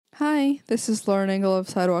Hi, this is Lauren Engel of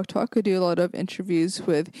Sidewalk Talk. I do a lot of interviews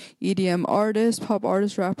with EDM artists, pop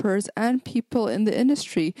artists, rappers, and people in the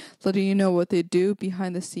industry, letting you know what they do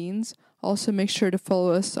behind the scenes. Also, make sure to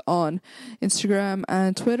follow us on Instagram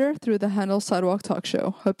and Twitter through the handle Sidewalk Talk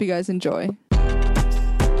Show. Hope you guys enjoy.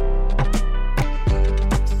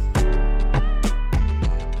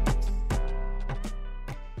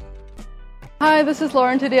 Hi, this is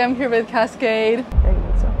Lauren. Today I'm here with Cascade. Hey,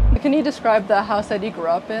 what's up? Can you describe the house that you grew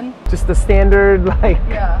up in? Just the standard,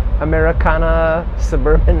 Americana,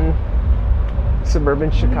 suburban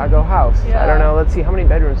Chicago house. Yeah. I don't know, let's see, how many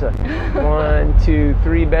bedrooms are there? 1, 2,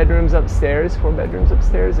 3 bedrooms upstairs, 4 bedrooms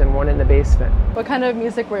upstairs, and 1 in the basement. What kind of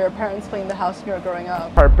music were your parents playing in the house when you were growing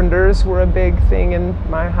up? Carpenters were a big thing in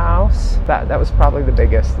my house. That was probably the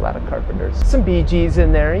biggest, a lot of Carpenters. Some Bee Gees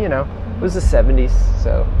in there, you know. It was the 70s,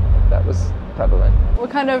 so that was prevalent. What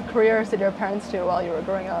kind of careers did your parents do while you were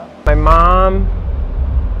growing up? My mom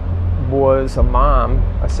was a mom,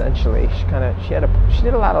 essentially. She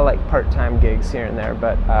did a lot of like part-time gigs here and there,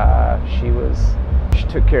 but she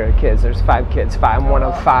took care of kids. There's 5 kids, I'm one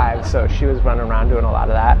of 5, so she was running around doing a lot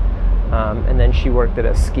of that. And then she worked at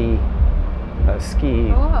a ski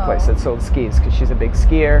place that sold skis because she's a big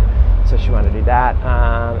skier, so she wanted to do that.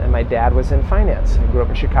 And my dad was in finance. I grew up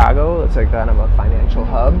in Chicago. It's like kind of a financial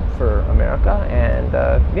hub for America, and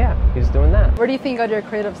he's doing that. Where do you think you got your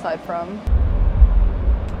creative side from?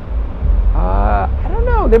 I don't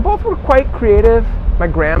know. They both were quite creative. My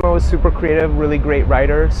grandma was super creative, really great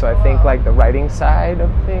writer, so I think like the writing side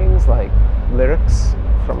of things, like lyrics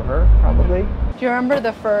from her, probably. Do you remember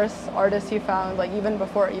the first artist you found, like even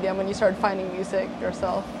before EDM, when you started finding music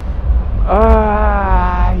yourself?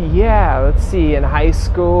 Yeah, let's see,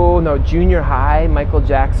 junior high, Michael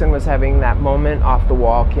Jackson was having that moment. Off the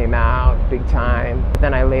Wall came out big time.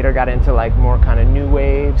 Then I later got into like more kind of new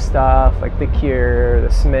wave stuff, like The Cure,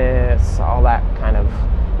 The Smiths, all that kind of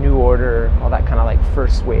New Order, all that kind of like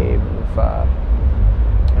first wave of,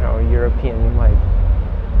 European, like,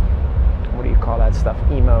 what do you call that stuff?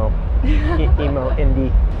 Emo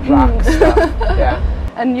indie rock stuff, yeah.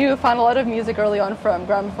 And you found a lot of music early on from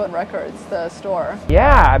Gramophone Records, the store.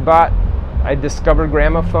 Yeah, I discovered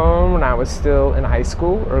Gramophone when I was still in high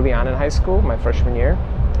school, early on in high school, my freshman year.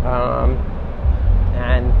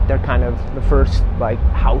 And they're kind of the first like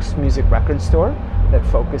house music record store that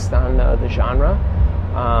focused on the genre.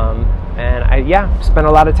 And I spent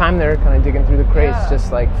a lot of time there kind of digging through the crates,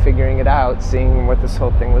 just like figuring it out, seeing what this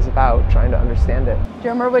whole thing was about, trying to understand it. Do you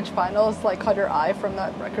remember which vinyls like caught your eye from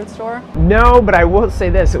that record store? No, but I will say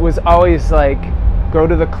this, it was always like go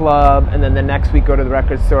to the club and then the next week go to the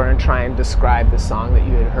record store and try and describe the song that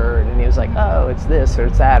you had heard, and he was like, oh, it's this or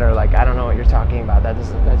it's that, or like, I don't know what you're talking about, that's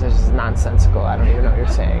just nonsensical, I don't even know what you're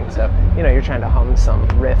saying. So, you're trying to hum some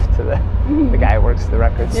riff to the guy who works at the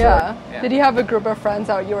record store. Yeah. Did you have a group of friends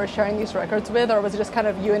that you were sharing these records with, or was it just kind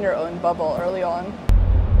of you in your own bubble early on?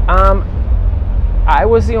 I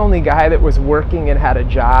was the only guy that was working and had a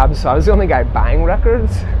job, so I was the only guy buying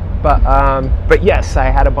records. But yes, I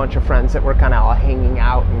had a bunch of friends that were kind of all hanging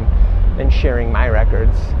out and sharing my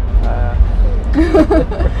records.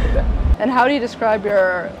 And how do you describe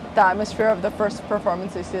the atmosphere of the first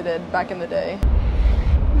performances you did back in the day?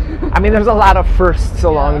 I mean, there's a lot of firsts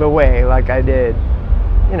along the way. Like I did,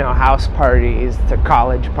 house parties to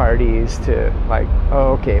college parties to like,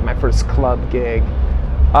 my first club gig.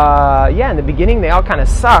 In the beginning they all kind of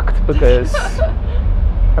sucked because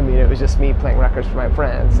it was just me playing records for my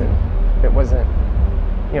friends, and it wasn't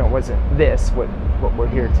this what we're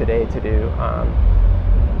here today to do.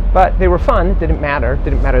 But they were fun. It didn't matter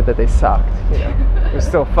that they sucked. It was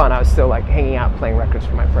still fun. I was still like hanging out playing records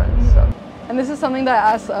for my friends. So. And this is something that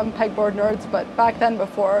I ask pegboard nerds, but back then,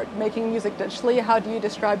 before making music digitally, how do you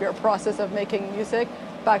describe your process of making music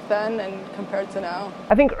back then and compared to now?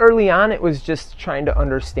 I think early on it was just trying to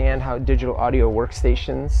understand how digital audio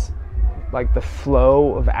workstations, like the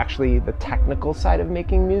flow of actually the technical side of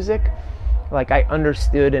making music. Like I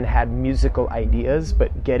understood and had musical ideas,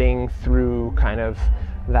 but getting through kind of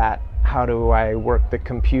that, how do I work the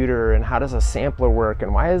computer and how does a sampler work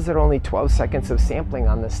and why is there only 12 seconds of sampling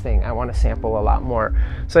on this thing? I want to sample a lot more.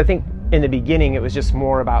 So I think in the beginning it was just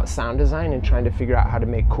more about sound design and trying to figure out how to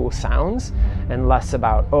make cool sounds, and less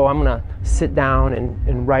about, I'm gonna sit down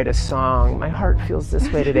and write a song, my heart feels this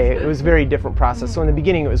way today. It was a very different process. So in the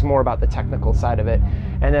beginning it was more about the technical side of it,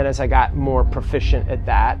 and then as I got more proficient at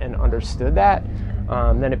that and understood that,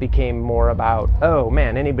 then it became more about,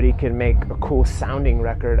 anybody can make a cool sounding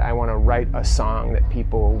record. I want to write a song that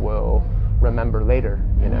people will remember later,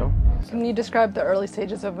 Can you describe the early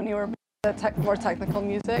stages of when you were making the more technical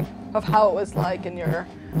music, of how it was like in your...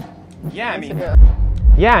 Yeah,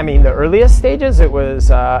 Yeah, I mean, the earliest stages, it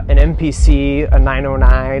was an MPC, a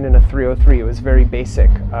 909, and a 303. It was very basic.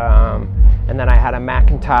 And then I had a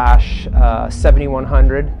Macintosh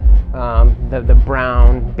 7100, the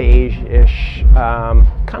brown, beige-ish,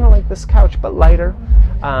 kind of like this couch, but lighter.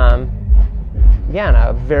 Yeah, and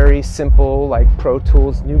a very simple, like, Pro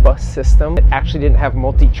Tools new bus system. It actually didn't have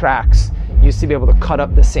multi-tracks. You used to be able to cut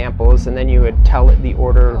up the samples, and then you would tell it the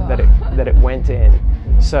order that it went in.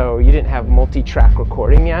 So you didn't have multi-track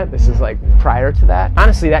recording yet. This is like prior to that.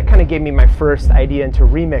 Honestly, that kind of gave me my first idea into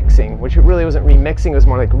remixing, which it really wasn't remixing, it was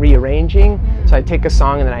more like rearranging. So I'd take a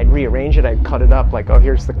song and then I'd rearrange it, I'd cut it up like, oh,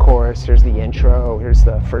 here's the chorus, here's the intro, here's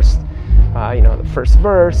the first, the first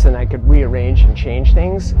verse, and I could rearrange and change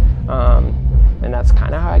things. And that's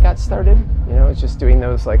kind of how I got started. It's just doing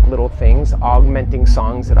those like little things, augmenting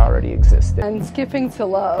songs that already existed. And skipping to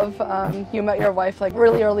love, you met your wife like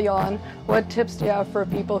really early on. What tips do you have for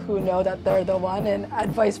people who know that they're the one, and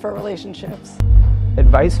advice for relationships?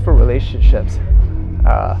 Advice for relationships?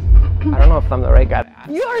 I don't know if I'm the right guy to ask.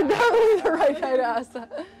 You are definitely the right guy to ask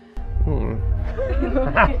that.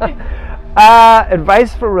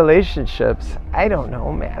 Advice for relationships? I don't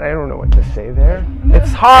know, man. I don't know what to say there.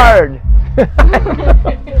 It's hard.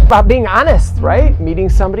 About being honest, right? Meeting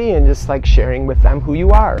somebody and just like sharing with them who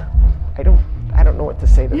you are. I don't know what to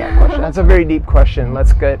say to that question. That's a very deep question.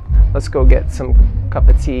 Let's go get some cup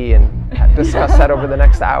of tea and discuss that over the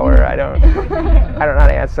next hour. I don't know how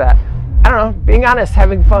to answer that. I don't know. Being honest,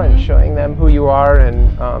 having fun, showing them who you are,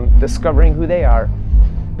 and discovering who they are.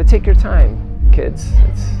 But take your time, kids.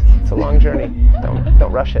 It's a long journey.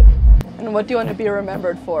 Don't rush it. And what do you want to be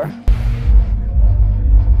remembered for?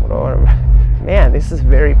 Man, this is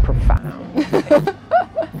very profound.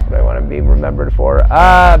 What do I want to be remembered for?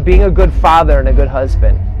 Being a good father and a good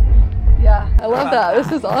husband. Yeah, I love that.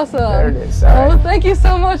 This is awesome. There it is. All right. Thank you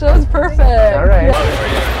so much. That was perfect. All right.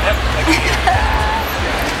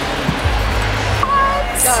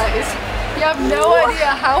 Guys, you have no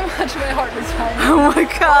idea how much my heart was pounding. Oh my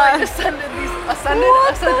god. I ascended these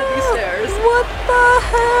stairs. What the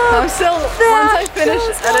hell? I'm still, once I finish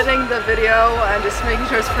editing the video and just making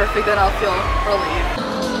sure it's perfect, then I'll feel relieved.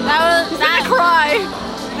 She's gonna cry.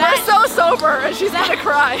 We're so sober and she's gonna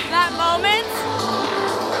cry. That moment,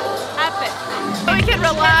 epic. We can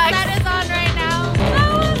relax.